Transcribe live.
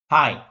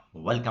Hi,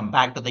 welcome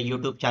back to the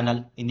YouTube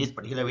channel. In this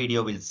particular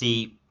video, we'll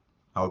see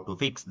how to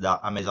fix the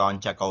Amazon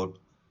checkout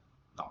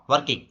not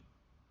working.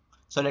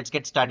 So let's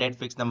get started.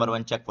 Fix number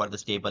one, check for the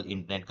stable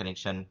internet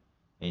connection.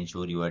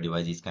 Ensure your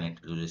device is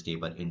connected to the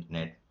stable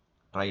internet.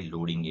 Try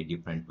loading a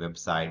different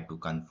website to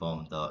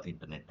confirm the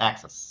internet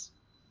access.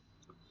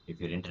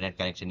 If your internet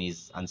connection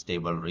is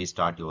unstable,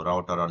 restart your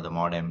router or the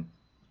modem.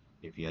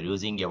 If you are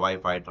using a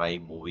Wi-Fi, try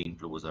moving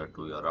closer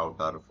to your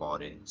router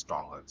for a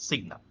stronger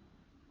signal.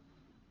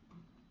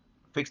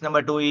 Fix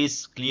number two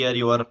is clear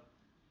your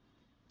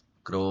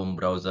Chrome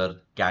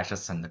browser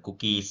caches and the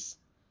cookies.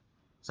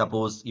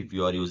 Suppose if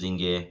you are using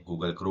a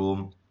Google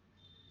Chrome,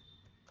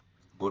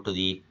 go to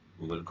the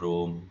Google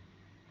Chrome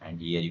and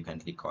here you can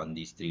click on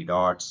these three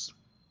dots,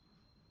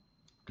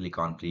 click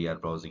on clear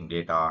browsing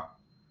data,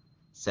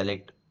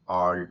 select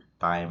all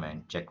time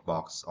and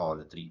checkbox all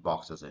the three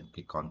boxes and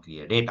click on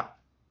clear data.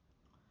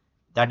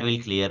 That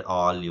will clear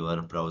all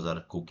your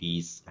browser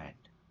cookies and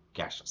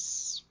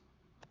caches.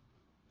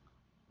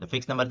 The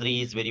fix number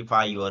three is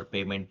verify your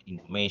payment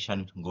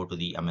information. Go to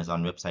the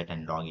Amazon website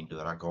and log into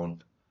your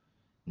account.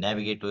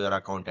 Navigate to your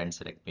account and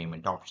select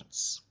payment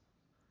options.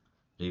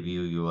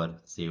 Review your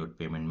saved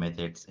payment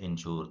methods.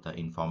 Ensure the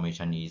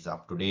information is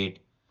up to date,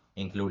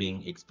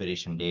 including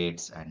expiration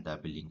dates and the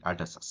billing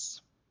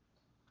addresses.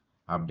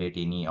 Update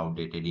any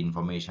outdated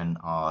information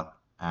or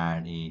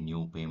add a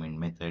new payment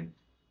method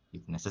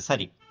if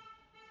necessary.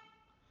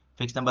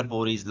 Fix number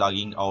four is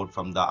logging out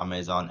from the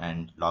Amazon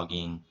and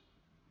logging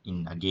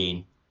in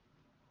again.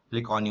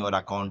 Click on your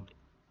account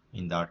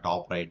in the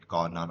top right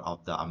corner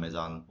of the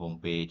Amazon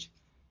homepage.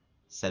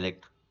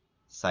 Select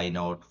sign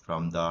out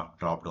from the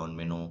drop down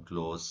menu,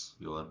 close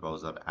your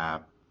browser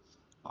app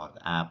or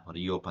the app,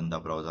 reopen the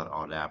browser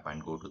or the app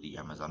and go to the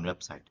Amazon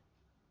website.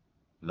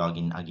 Log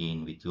in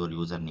again with your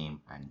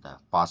username and the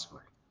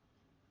password.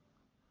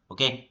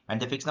 Okay,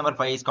 and the fix number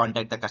five is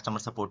contact the customer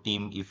support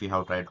team. If you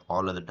have tried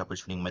all other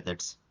troubleshooting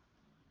methods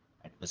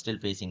and you're still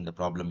facing the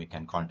problem, you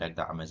can contact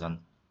the Amazon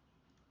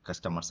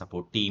customer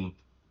support team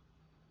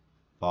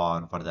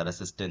for further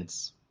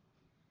assistance.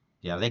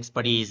 They are the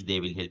expertise, they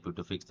will help you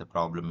to fix the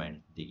problem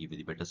and they give you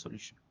the better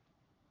solution.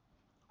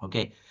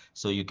 Okay,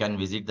 so you can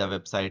visit the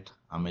website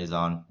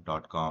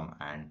amazon.com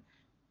and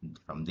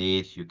from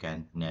there you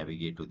can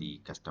navigate to the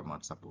customer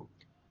support.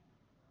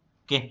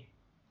 Okay,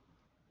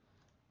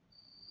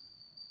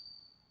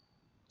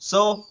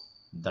 so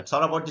that's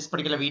all about this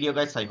particular video,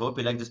 guys. I hope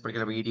you like this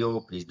particular video.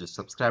 Please do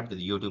subscribe to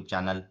the YouTube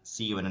channel.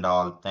 See you in and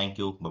all. Thank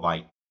you. Bye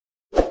bye.